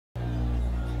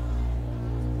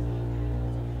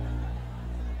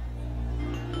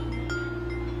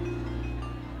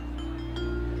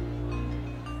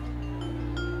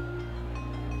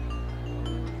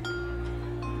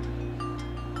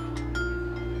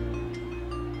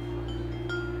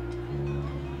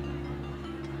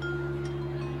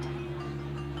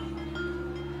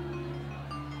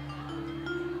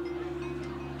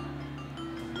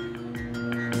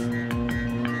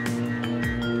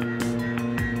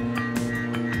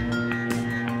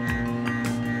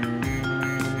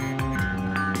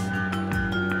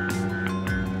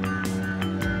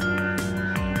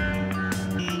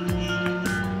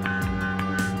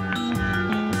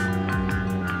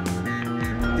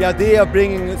the idea of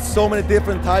bringing so many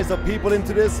different types of people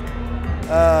into this.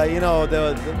 You know,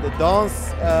 the dance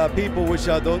people, which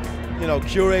are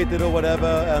curated or whatever,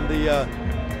 and the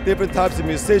different types of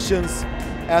musicians,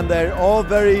 and they're all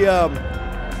very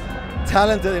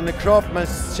talented in a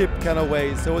craftsmanship kind of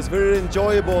way. So it's very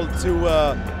enjoyable to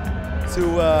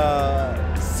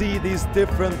see these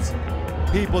different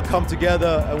people come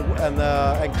together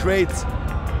and create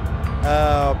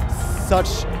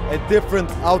such a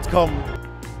different outcome.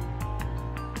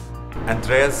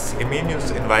 Andreas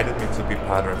Emenius invited me to be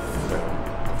part of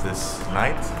this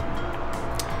night,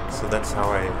 so that's how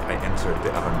I entered the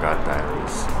Avant-Garde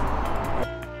Diaries.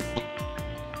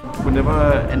 Whenever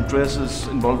Andreas is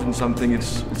involved in something,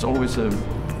 it's always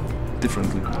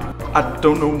differently. I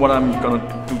don't know what I'm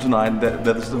gonna do tonight.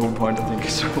 That is the whole point, I think.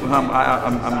 So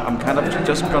I'm kind of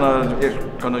just gonna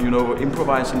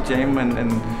improvise and jam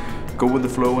and go with the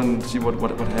flow and see what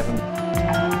happens.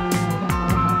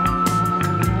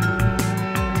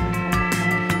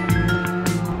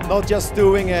 Not just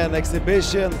doing an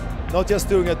exhibition, not just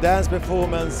doing a dance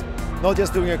performance, not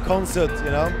just doing a concert,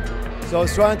 you know. So I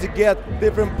was trying to get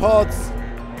different parts,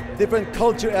 different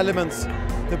culture elements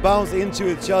to bounce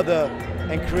into each other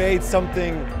and create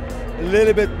something a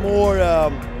little bit more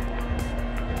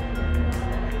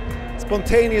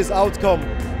spontaneous outcome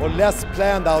or less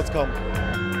planned outcome.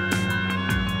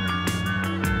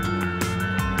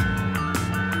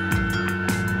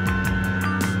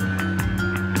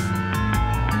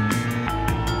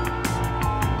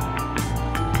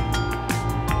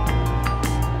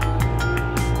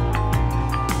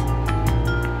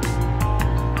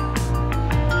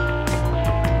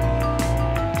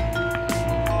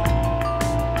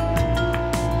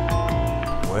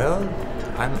 Well,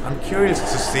 I'm curious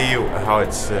to see how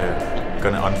it's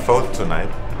going to unfold tonight.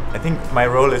 I think my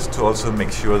role is to also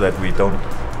make sure that we don't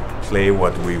play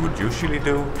what we would usually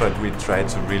do, but we try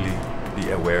to really be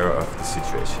aware of the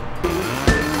situation.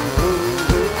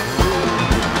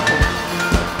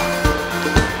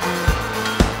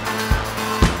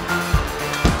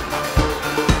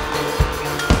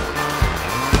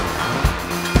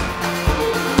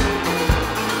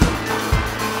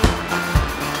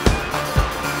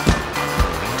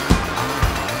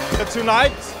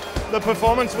 Tonight, the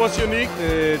performance was unique.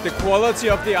 The quality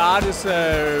of the art is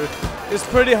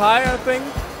pretty high, I think.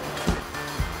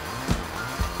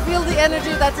 Feel the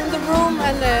energy that's in the room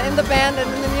and in the band and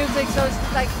in the music, so it's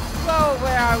like, whoa,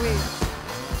 where are we?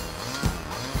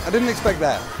 I didn't expect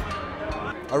that.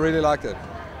 I really liked it.